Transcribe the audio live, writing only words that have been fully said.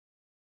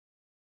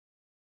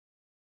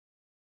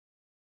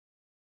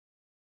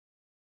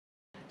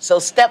So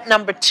step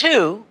number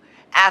 2,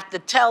 after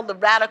tell the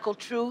radical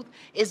truth,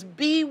 is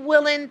be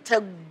willing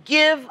to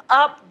give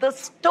up the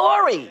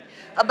story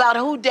about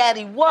who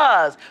Daddy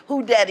was,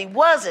 who Daddy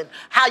wasn't,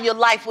 how your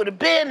life would have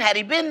been had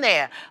he been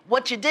there,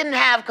 what you didn't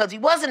have because he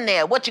wasn't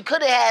there, what you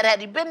could have had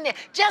he been there.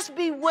 Just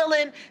be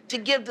willing to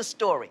give the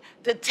story.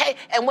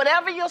 And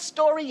whatever your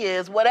story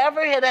is,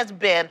 whatever it has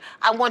been,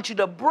 I want you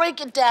to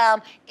break it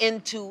down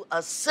into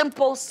a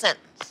simple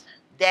sentence.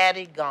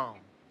 Daddy gone.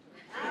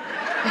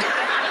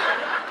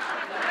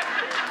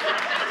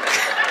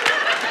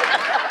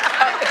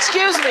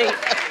 Excuse me.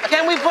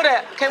 Can we put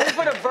a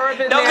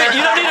verb in there? No,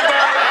 you don't need a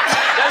verb.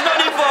 There's no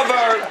need for a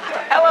verb.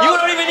 Hello? You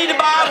don't even need to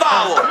buy a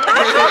vowel.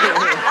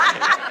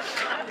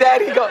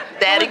 Daddy gone.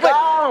 Daddy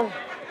gone.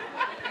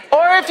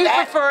 Or if you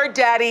prefer,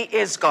 Daddy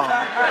is gone.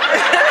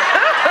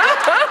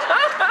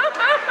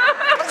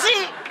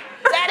 See,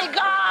 Daddy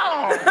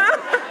gone. Don't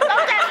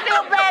that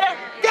feel better?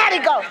 Daddy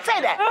gone.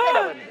 Say that. Say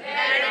that with me.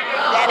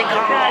 Daddy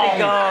gone. Daddy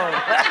gone.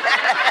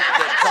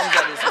 That comes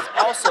out of this is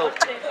also,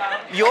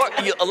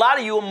 a lot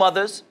of you are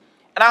mothers,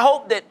 and I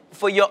hope that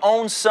for your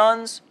own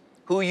sons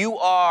who you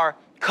are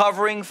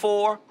covering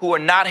for, who are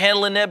not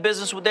handling their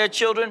business with their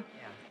children,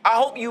 I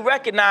hope you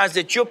recognize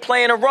that you're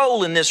playing a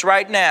role in this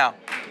right now.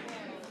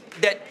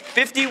 That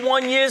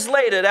 51 years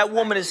later, that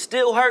woman is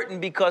still hurting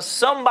because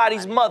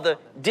somebody's mother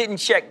didn't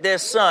check their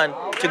son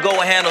to go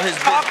and handle his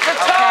business. Talk the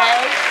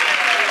talk.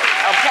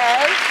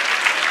 Okay.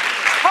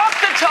 Talk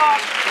the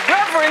talk,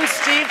 Reverend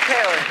Steve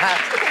Perry.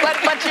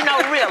 But you know,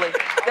 really,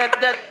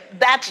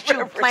 that's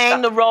you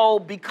playing the role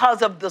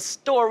because of the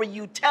story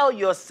you tell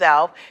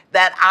yourself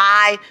that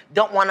I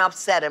don't want to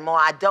upset him or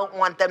I don't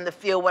want them to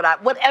feel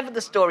whatever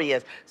the story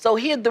is. So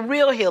here the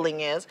real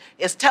healing is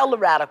tell the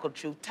radical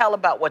truth, tell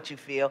about what you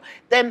feel.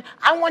 Then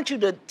I want you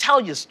to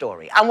tell your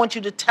story. I want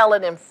you to tell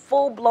it in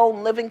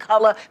full-blown living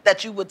color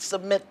that you would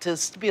submit to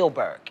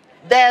Spielberg.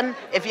 Then,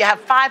 if you have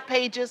 5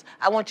 pages,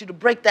 I want you to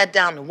break that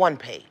down to 1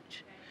 page.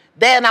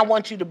 Then I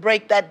want you to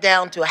break that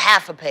down to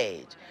half a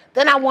page.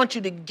 Then I want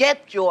you to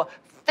get your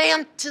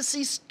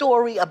fantasy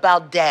story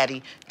about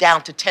Daddy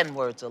down to 10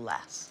 words or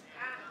less.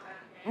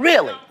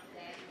 Really.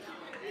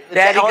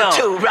 Daddy or gone.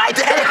 2, right?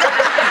 Daddy gone.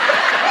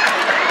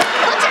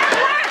 But that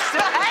works,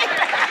 right?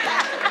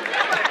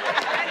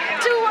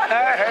 2 words,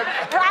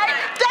 right?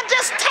 That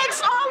just takes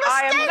all the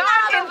sting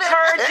out of it. I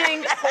am not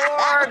encouraging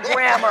poor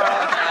grammar.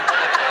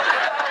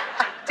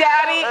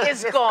 Daddy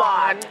is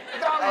gone.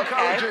 Not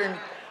encouraging.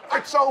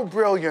 It's so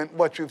brilliant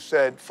what you've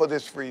said for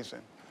this reason.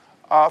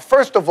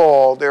 First of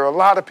all, there are a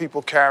lot of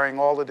people carrying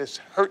all of this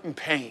hurt and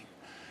pain.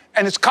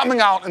 And it's coming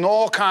out in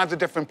all kinds of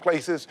different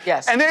places.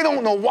 Yes. And they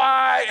don't know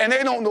why, and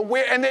they don't know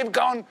where, and they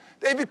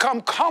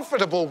become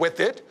comfortable with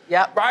it.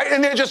 Yep. Right?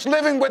 And they're just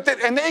living with it,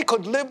 and they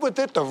could live with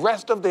it the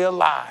rest of their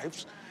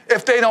lives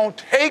if they don't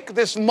take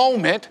this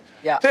moment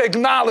to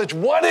acknowledge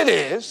what it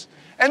is,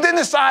 and then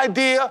this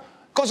idea,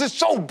 because it's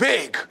so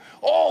big,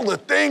 all the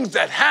things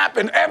that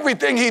happen,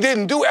 everything he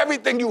didn't do,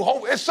 everything you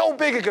hope, it's so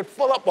big it could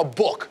fill up a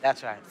book.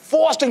 That's right.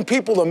 Forcing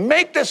people to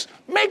make this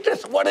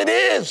what it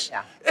is.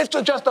 Yeah. It's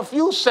just a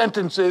few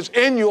sentences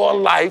in your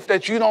life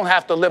that you don't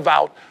have to live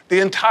out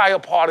the entire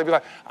part of your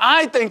life.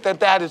 I think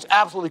that is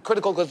absolutely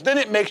critical because then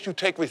it makes you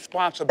take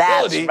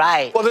responsibility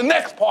for the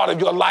next part of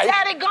your life.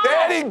 Daddy gone.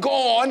 Daddy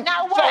gone.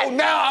 Now what? So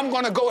now I'm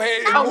going to go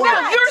ahead and Oh,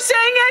 now you're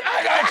saying it?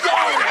 And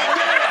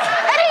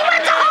he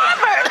went to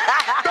Harvard.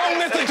 Don't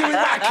listen to me,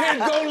 my kid.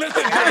 Don't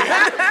listen to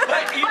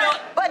me.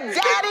 But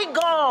Daddy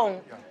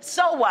gone.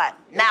 So what?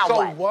 Now so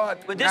what?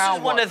 what? But this now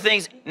is one what? of the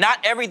things, not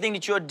everything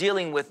that you're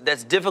dealing with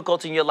that's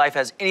difficult in your life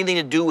has anything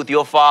to do with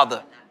your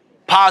father,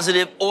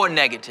 positive or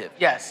negative.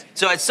 Yes.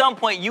 So at some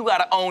point, you got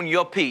to own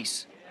your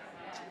piece.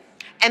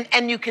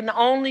 And you can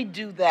only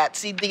do that.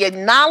 See, the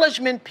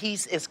acknowledgement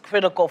piece is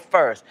critical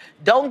first.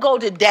 Don't go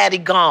to Daddy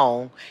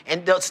gone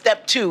and do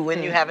step 2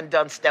 when you haven't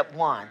done step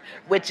 1,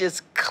 which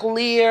is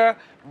clear,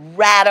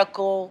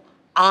 radical,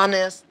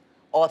 honest,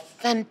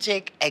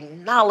 authentic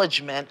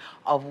acknowledgement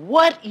of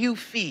what you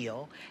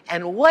feel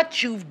and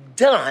what you've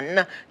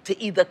done to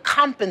either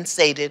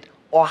compensate it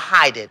or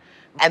hide it.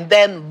 And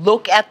then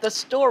look at the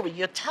story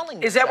you're telling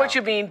yourself. Is that what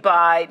you mean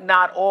by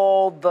not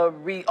all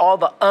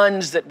the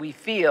uns that we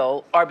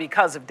feel are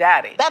because of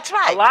Daddy? That's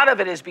right. A lot of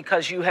it is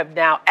because you have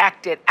now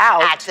acted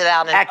out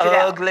in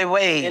ugly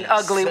ways. In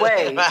ugly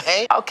ways.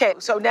 Right? Okay,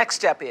 so next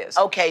step is?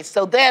 Okay,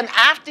 so then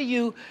after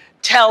you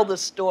tell the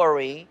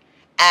story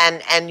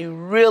and you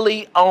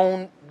really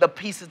own the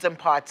pieces and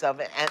parts of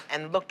it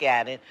and look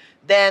at it,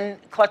 then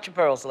clutch your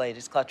pearls,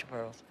 ladies, clutch your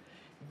pearls.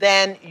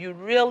 Then you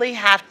really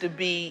have to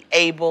be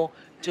able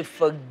to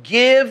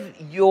forgive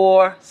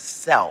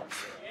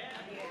yourself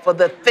for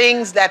the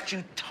things that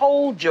you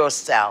told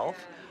yourself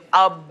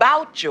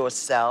about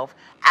yourself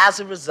as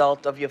a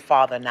result of your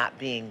father not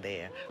being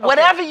there. Okay.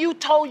 Whatever you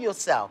told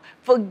yourself,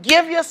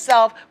 forgive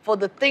yourself for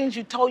the things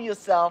you told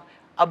yourself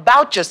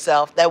about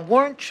yourself that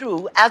weren't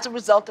true as a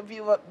result of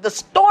the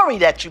story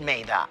that you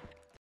made up.